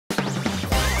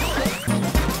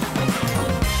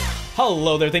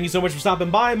Hello there, thank you so much for stopping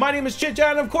by. My name is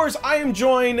ChitChad, and of course, I am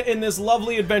joined in this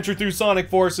lovely adventure through Sonic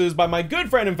Forces by my good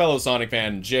friend and fellow Sonic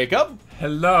fan, Jacob.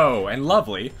 Hello, and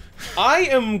lovely. I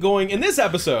am going, in this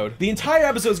episode, the entire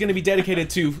episode is going to be dedicated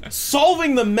to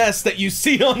solving the mess that you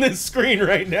see on this screen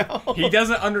right now. He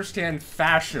doesn't understand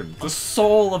fashion, the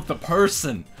soul of the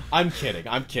person. I'm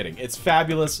kidding. It's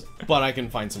fabulous, but I can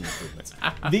find some improvements.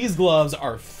 These gloves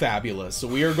are fabulous, so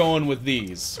we are going with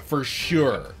these, for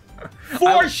sure.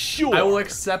 For sure. I will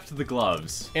accept the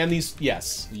gloves. And these,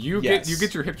 yes. You get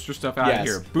your hipster stuff out of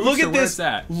here. Booster, look at where's this.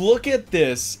 that? Look at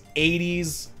this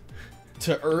 80s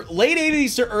to late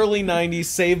 80s to early 90s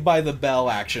Saved by the Bell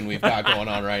action we've got going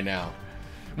on right now.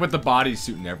 With the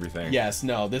bodysuit and everything. Yes,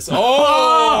 no, this.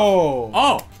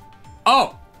 Oh!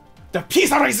 The piece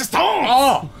de resistance!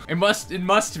 Oh! It must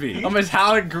be. A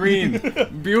metallic green.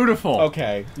 Beautiful.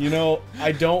 Okay, you know,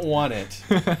 I don't want it.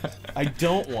 I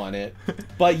don't want it.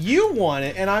 But you want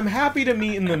it, and I'm happy to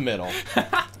meet in the middle.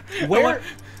 Where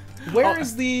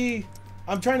is the...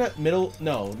 I'm trying to... Middle...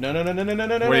 No. What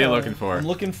are you looking for? I'm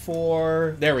looking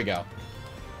for... There we go.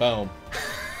 Boom.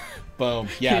 Boom.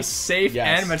 Yes. Safe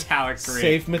and metallic green.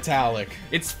 Safe metallic.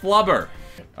 It's flubber.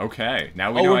 Okay,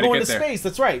 now we know how to get there. Oh, we're going to space.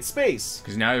 That's right, space.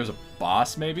 Because now there's a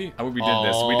boss, maybe? Oh, we did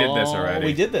this. We did this already.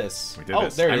 We did this. We did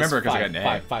this. There it is. I remember because I got an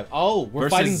A. Five. Oh, we're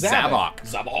fighting Zavok.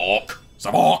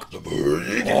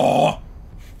 Oh.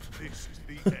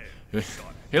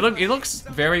 He looks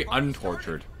very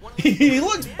untortured. He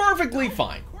looks perfectly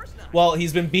fine. Well,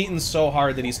 he's been beaten so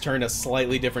hard that he's turned a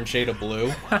slightly different shade of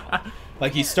blue.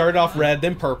 Like he started off red,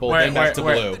 then purple, then back to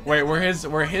blue. Wait, were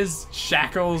his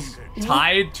shackles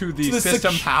tied to the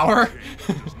system power?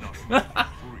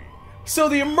 So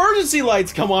the emergency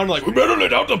lights come on, like, we better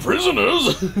let out the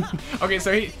prisoners. Okay,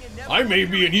 so I may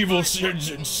be an evil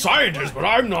scientist, but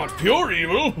I'm not pure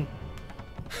evil.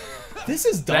 This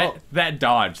is dumb. That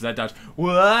dodge.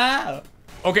 Wow.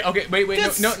 Okay,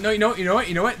 wait, no, you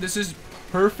know what? This is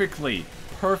perfectly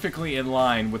in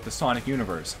line with the Sonic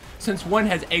universe. Since when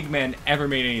has Eggman ever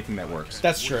made anything that works?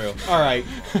 That's true. All right.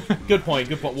 Good point.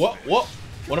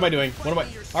 What am I doing?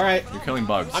 All right. You're killing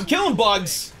bugs. I'm killing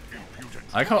bugs.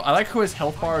 I like how his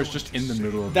health bar is just in the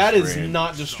middle of the screen. That is screen.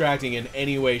 not distracting in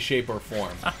any way, shape, or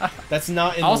form. That's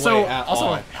not in the way at all.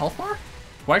 Also, health bar?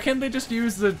 Why can't they just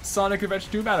use the Sonic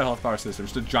Adventure 2 battle health bar system?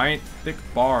 Just a giant, thick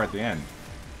bar at the end.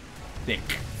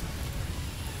 Thick.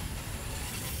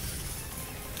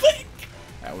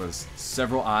 That was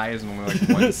several I's and only like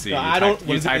one C. I don't.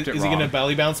 Is he gonna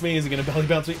belly bounce me?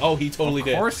 Oh, he totally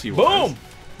did. Of course he was.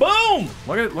 Boom!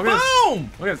 Look at Boom!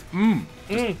 this. Look at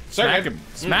this. Smack him.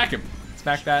 Smack him.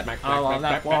 Smack that. On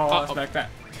that wall. Smack that.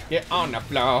 Get on the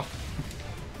floor.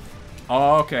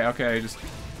 Oh, okay. Just.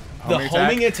 The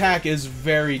homing attack is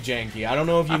very janky. I don't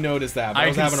know if you noticed that. But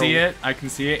I can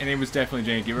see it, and it was definitely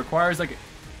janky. It requires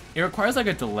like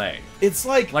a delay. It's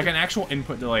like an actual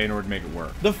input delay in order to make it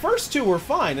work. The first two were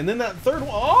fine, and then that third one,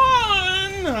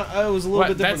 it was a little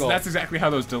bit difficult. That's exactly how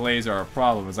those delays are a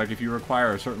problem. It's like if you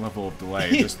require a certain level of delay,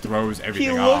 it just throws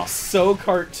everything off. He looks so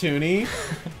cartoony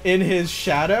in his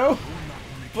shadow,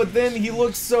 but then he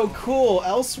looks so cool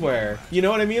elsewhere. You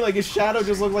know what I mean? Like his shadow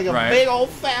just looked like a big old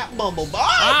fat bumblebee.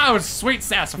 Ah, it's sweet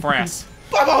sassafras.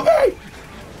 Bumblebee!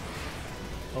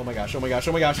 Oh my gosh. Oh,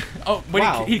 but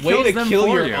wow, he kills way them to kill for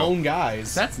your you. own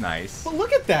guys. That's nice. But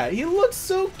look at that. He looks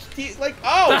so cute. Like,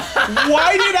 oh,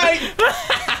 why did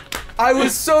I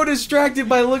was so distracted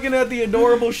by looking at the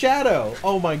adorable shadow.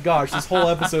 Oh my gosh, this whole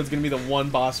episode's gonna be the one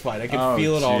boss fight. I can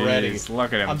feel it already.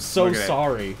 Look at him. I'm so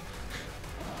sorry.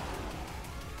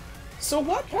 So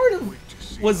what part of...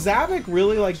 Was Zavok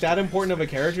really like that important of a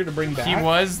character to bring back?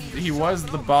 He was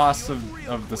the boss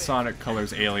of the Sonic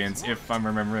Colors aliens, if I'm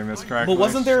remembering this correctly. But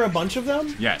wasn't there a bunch of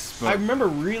them? Yes. I remember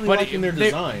really liking their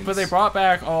designs. But they brought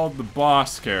back all the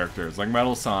boss characters, like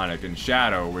Metal Sonic and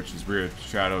Shadow, which is weird.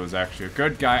 Shadow is actually a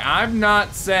good guy. I'm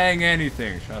not saying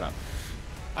anything. Shut up.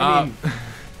 I mean,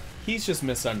 he's just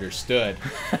misunderstood.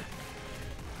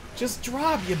 Just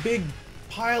drop, you big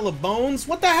pile of bones.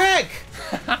 What the heck?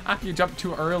 You jumped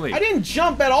too early. I didn't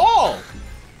jump at all.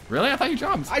 Really? I thought you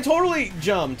jumped. I totally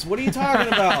jumped. What are you talking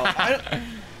about?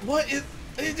 What is...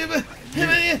 I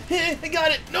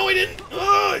got it. No, I didn't.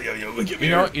 Oh,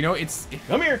 you know, it's...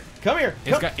 Come here.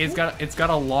 It's got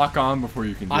to lock on before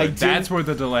you can do it. That's where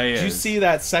the delay is. Did you see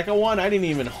that second one? I didn't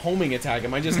even homing attack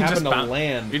him. I just happened to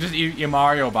land. You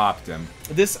Mario bopped him.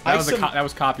 That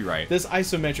was copyright. This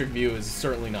isometric view is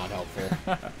certainly not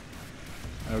helpful.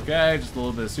 Okay, just a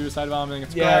little bit of suicide bombing.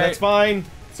 It's great. That's fine.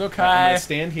 It's okay. I'm gonna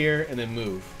stand here and then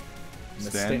move.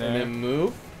 Stand there. And then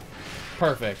move.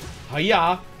 Perfect.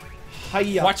 Hiya.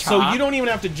 Hiya. Watcha. So you don't even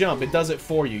have to jump. It does it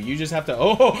for you. You just have to...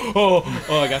 Oh,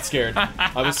 I got scared.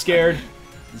 I was scared.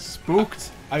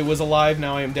 Spooked. I was alive.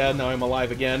 Now I am dead. Now I'm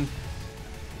alive again.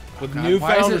 With God,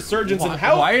 newfound resurgence in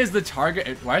health. Why is the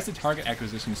target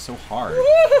acquisition so hard?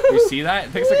 You see that?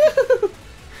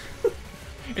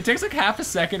 It takes like half a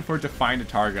second for it to find a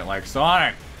target. Like,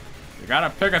 Sonic, you gotta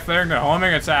pick a thing to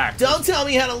homing attack. Don't tell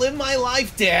me how to live my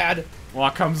life, Dad.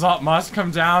 What comes up must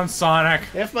come down, Sonic.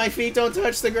 If my feet don't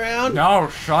touch the ground. No,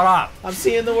 shut up. I'm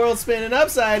seeing the world spinning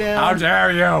upside down. How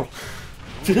dare you?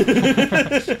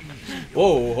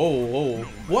 Whoa.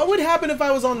 What would happen if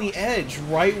I was on the edge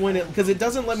right when it... Because it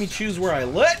doesn't let me choose where I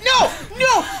live. No!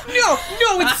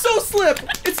 It's so slip.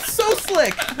 It's so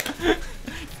slick.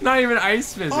 Not even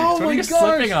ice physics. Oh what are my you gosh,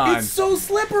 slipping on? it's so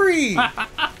slippery.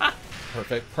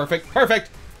 Perfect.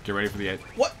 Get ready for the edge.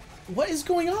 What is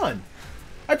going on?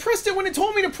 I pressed it when it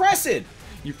told me to press it.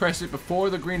 You pressed it before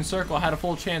the green circle had a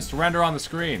full chance to render on the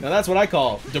screen. Now that's what I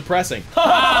call depressing.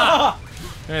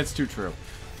 It's too true.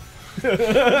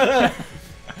 Okay,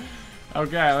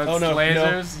 let's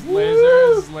lasers.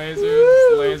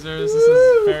 This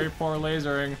is very poor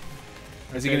lasering.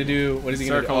 Is he gonna do? What is he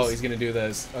gonna do? Oh, he's gonna do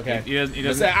this. Okay. He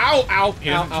doesn't. Ow! He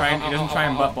doesn't try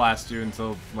and butt blast you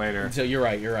until later. So you're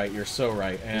right. You're so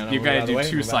right. And you've got to do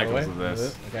 2 cycles of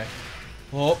this. Okay.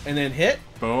 Oh, and then hit.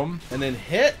 Boom. And then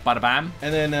hit. Bada bam.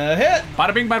 And then hit.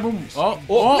 Bada bing, bada boom. No!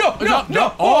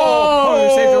 Oh,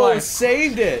 you saved your life.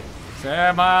 Saved it.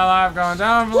 Saved my life going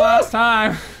down for the last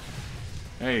time.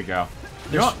 There you go.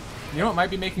 You know what might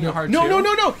be making it hard too? No. I'm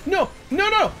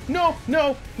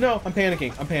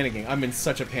panicking. I'm in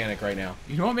such a panic right now.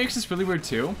 You know what makes this really weird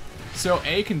too? So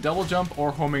A can double jump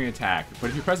or homing attack, but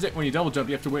if you press it when you double jump,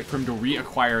 you have to wait for him to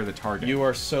reacquire the target. You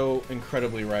are so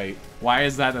incredibly right. Why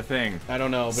is that a thing? I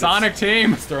don't know. But Sonic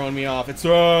Team! It's throwing me off.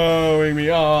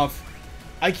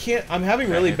 I can't. I'm having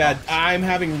really bad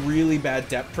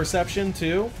depth perception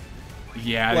too.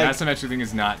 Yeah, like, the asymmetric thing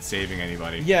is not saving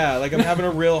anybody. Yeah, like I'm having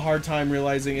a real hard time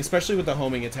realizing, especially with the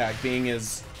homing attack being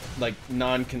as like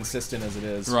non-consistent as it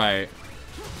is. Right.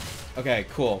 Okay,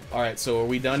 cool. All right, so are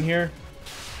we done here?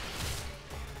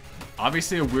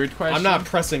 Obviously a weird question. I'm not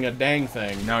pressing a dang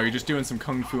thing. No, you're just doing some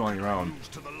kung fu on your own.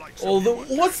 Oh,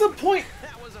 what's the point?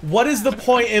 What is the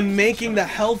point in making the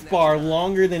health bar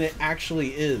longer than it actually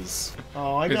is?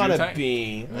 Oh, I gotta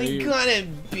be. I'm not a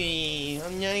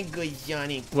good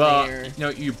Sonic player. Well, no,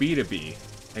 you beat a B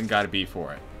and got a B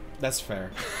for it. That's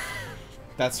fair.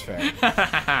 That's fair.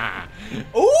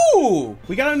 Ooh!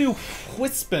 We got a new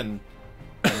Whispin.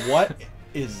 What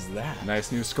is that?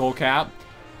 Nice new skull cap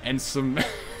and some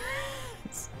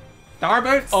star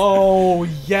boots. Oh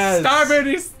yes. Star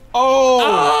booties.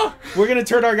 Oh! We're gonna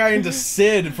turn our guy into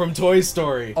Sid from Toy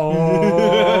Story. Oh,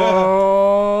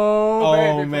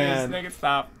 baby, man. Please, make it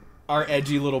stop. Our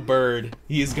edgy little bird.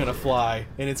 He's gonna fly,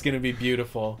 and it's gonna be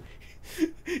beautiful.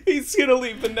 He's gonna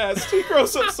leave the nest. He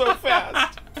grows up so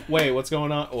fast. Wait, what's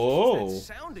going on? Oh.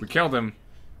 We killed him.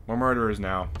 We're murderers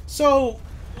now. So,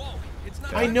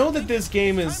 I know that this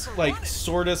game is, like,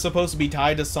 sorta supposed to be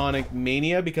tied to Sonic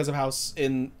Mania because of how,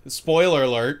 spoiler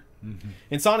alert,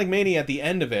 in Sonic Mania, at the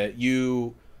end of it,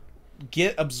 you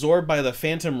get absorbed by the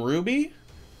Phantom Ruby,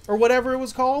 or whatever it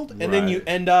was called, and then you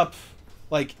end up,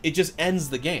 like, it just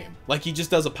ends the game. Like, he just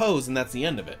does a pose, and that's the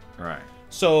end of it. Right.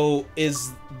 So,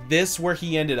 is this where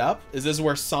he ended up? Is this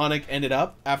where Sonic ended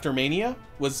up after Mania?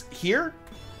 Was here?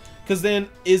 Because then,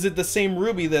 is it the same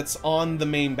Ruby that's on the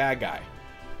main bad guy?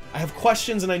 I have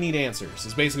questions and I need answers,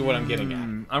 is basically what I'm getting at.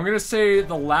 I'm gonna say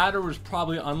the latter is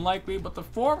probably unlikely, but the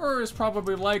former is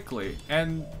probably likely.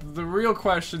 And the real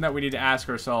question that we need to ask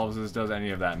ourselves is, does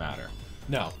any of that matter?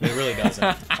 No, it really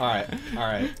doesn't.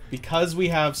 Alright. Because we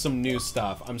have some new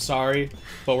stuff, I'm sorry,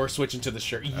 but we're switching to the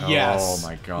shirt. Yes! Oh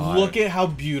my god. Look at how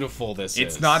beautiful this is.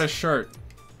 It's not a shirt.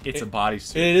 It's a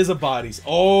bodysuit. It is a bodysuit.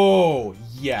 Oh,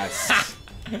 yes.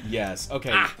 Yes.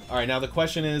 Okay. Alright, now the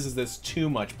question is this too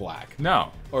much black?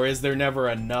 No. Or is there never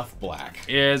enough black?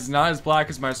 It's not as black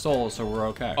as my soul, so we're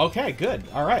okay. Okay, good.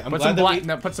 Alright, I'm put glad some that black.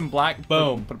 No, put some black.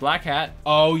 Boom. Put a black hat.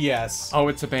 Oh, yes. Oh,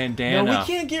 it's a bandana. No, we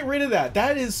can't get rid of that.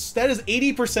 That is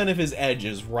 80% of his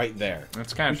edges right there.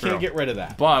 That's kind of true. We can't get rid of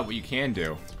that. But what you can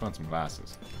do is put on some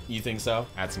glasses. You think so?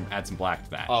 Add some black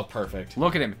to that. Oh, perfect.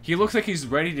 Look at him. He looks like he's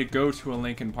ready to go to a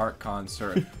Linkin Park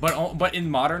concert. but in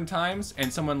modern times,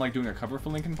 and someone like doing a cover for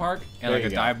Linkin Park and like a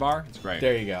dive bar, it's great.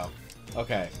 There you go.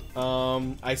 Okay.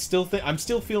 I'm still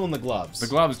feeling the gloves. The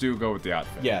gloves do go with the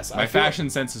outfit. Yes. My fashion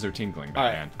senses are tingling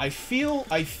back then. I feel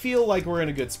like we're in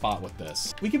a good spot with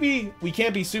this. We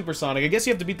can't be supersonic. I guess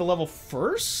you have to beat the level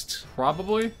first?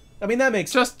 Probably. I mean, that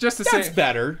makes just to say that's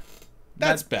better.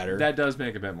 That's better. That does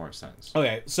make a bit more sense.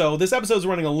 Okay, so this episode's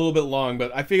running a little bit long,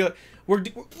 but I feel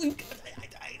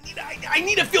I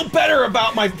need to feel better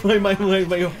about my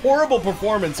horrible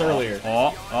performance earlier.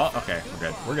 Okay, we're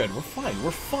good. We're good. We're fine.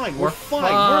 We're fine. We're We're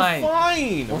fine. fine. We're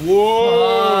fine. We're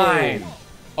Whoa. fine.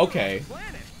 Okay.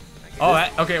 Oh,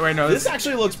 okay. Wait, no. This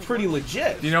actually looks pretty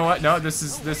legit. You know what? No, this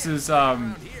is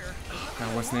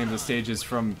God, what's the name of the stages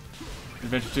from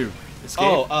Adventure 2?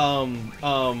 Escape?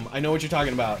 Oh, I know what you're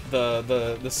talking about.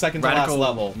 The second to last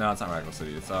level. No, it's not Radical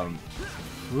City. It's you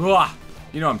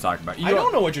know what I'm talking about. I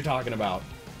don't know what you're talking about.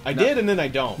 I did, and then I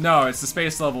don't. No, it's the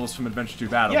space levels from Adventure 2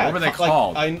 Battle. Yeah, what were they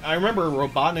called? I remember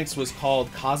Robotnik's was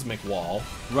called Cosmic Wall.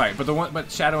 Right,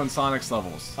 but Shadow and Sonic's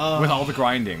levels with all the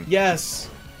grinding. Yes.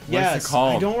 What is it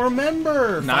called? I don't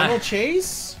remember. Nah. Final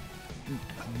Chase?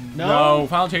 No,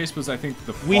 Final Chase was, I think,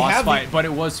 the boss fight, but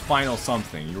it was Final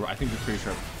something. I think you're pretty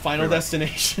sure. Final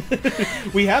Destination.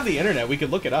 We have the internet. We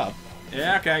could look it up.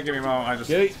 Yeah, okay, give me a moment.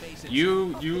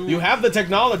 You have the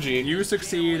technology. You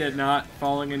succeed at not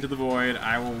falling into the void.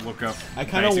 I will look up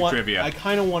trivia. I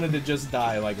kind of wanted to just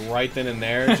die, like, right then and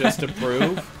there, just to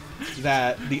prove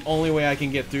that the only way I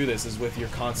can get through this is with your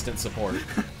constant support.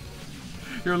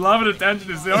 Your love and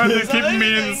attention is the only thing keeping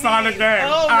me in the Sonic game.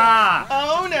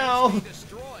 Oh no!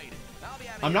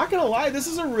 I'm not gonna lie, this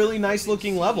is a really nice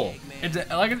looking level. It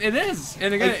is,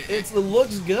 and again, it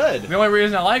looks good. The only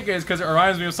reason I like it is because it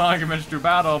reminds me of Sonic Adventure 2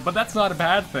 Battle, but that's not a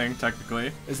bad thing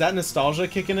technically. Is that nostalgia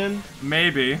kicking in?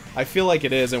 Maybe. I feel like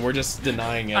it is, and we're just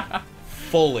denying it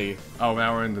fully. Oh,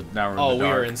 now we're in the dark. We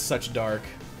are in such dark.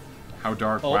 How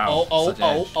dark? Wow.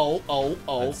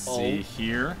 Let's see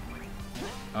here.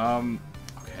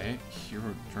 Okay,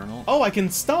 Hero Journal. Oh, I can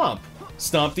stomp.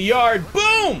 Stomp the yard.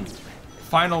 Boom!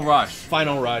 Final Rush.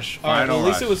 Final Rush. Alright, well, at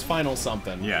least it was final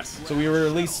something. Yes. So we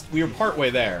were partway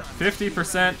there.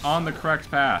 50% on the correct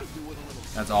path.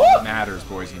 That's all that matters,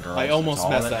 boys and girls. I almost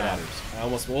messed that up.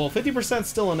 Matters. Well, 50%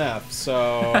 still an F,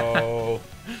 so...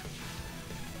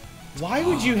 Why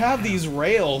would you have these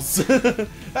rails?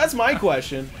 That's my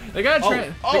question. They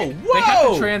gotta whoa! They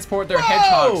have to transport their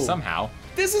hedgehogs somehow.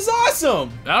 This is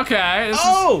awesome! Okay, this is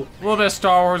a little bit of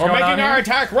Star Wars going on here. We're making our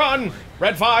attack run!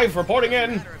 Red 5 reporting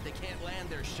in.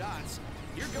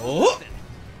 Oh.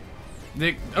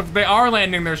 They are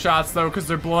landing their shots, though, because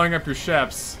they're blowing up your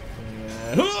ships.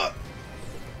 Yeah.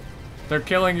 They're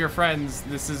killing your friends.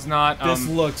 This is not... This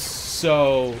looks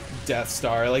so Death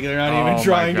Star. Like, they're not even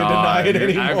trying to deny it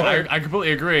anymore. I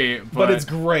completely agree. But it's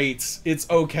great. It's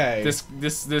okay.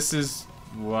 This is...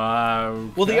 Wow.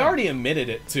 Okay. Well, they already admitted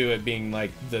it being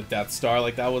like the Death Star.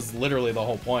 Like that was literally the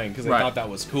whole point because they thought that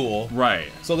was cool. Right.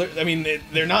 So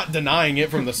they're not denying it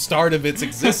from the start of its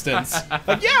existence.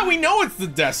 Like, yeah, we know it's the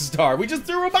Death Star. We just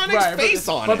threw Robotnik's face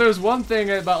on it. But there's one thing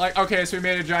about like, okay, so we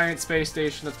made a giant space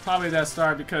station that's probably Death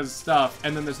Star because stuff,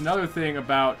 and then there's another thing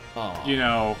about, you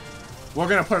know, we're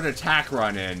gonna put an attack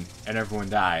run in, and everyone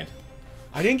died.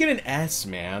 I didn't get an S,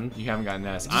 man. You haven't gotten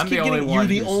an S. I'm the only one.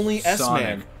 You're the only S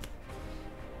man.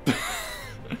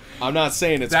 I'm not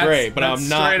saying it's great, but I'm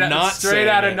not straight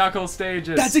out of Knuckles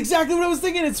stages. That's exactly what I was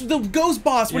thinking. It's the ghost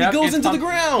boss when he goes into the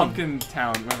ground. Pumpkin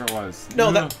Town, whatever it was.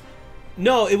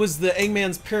 No, it was the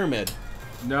Eggman's pyramid.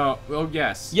 No, well,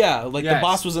 yes. Yeah, like the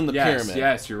boss was in the pyramid.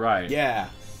 Yes, you're right. Yeah.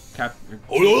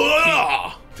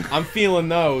 I'm feeling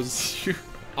those.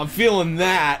 I'm feeling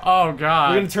that. Oh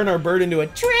god. We're gonna turn our bird into a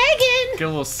dragon. Get a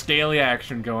little scaly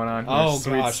action going on here. Oh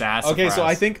gosh. Okay, so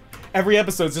I think every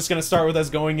episode's just gonna start with us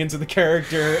going into the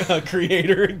character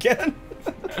creator again.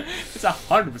 It's 100%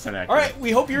 accurate. Alright,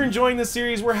 we hope you're enjoying this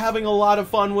series. We're having a lot of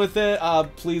fun with it.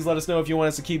 Please let us know if you want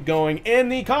us to keep going in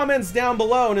the comments down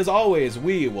below. And as always,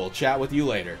 we will chat with you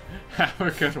later. Have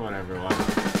a good one, everyone.